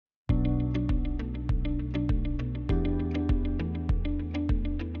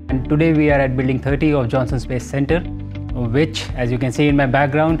And today we are at Building 30 of Johnson Space Center, which, as you can see in my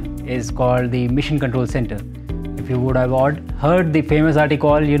background, is called the Mission Control Center. If you would have heard the famous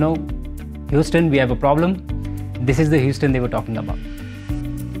article, Houston, we have a problem. This is the Houston they were talking about.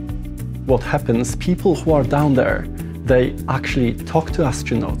 What happens, people who are down there, they actually talk to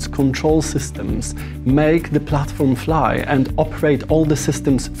astronauts, control systems, make the platform fly and operate all the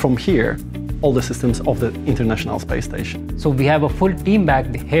systems from here, all the systems of the International Space Station. So we have a full team back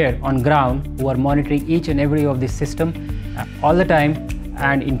here on ground who are monitoring each and every of this system all the time,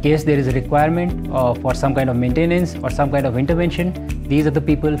 and in case there is a requirement for some kind of maintenance or some kind of intervention, these are the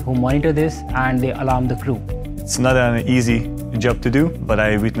people who monitor this and they alarm the crew. It's not an easy job to do, but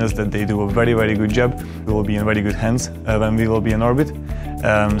I witnessed that they do a very, very good job. We will be in very good hands when we will be in orbit.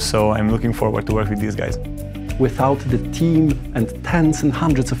 So I'm looking forward to work with these guys. Without the team and tens and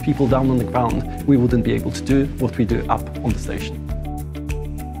hundreds of people down on the ground, we wouldn't be able to do what we do up on the station.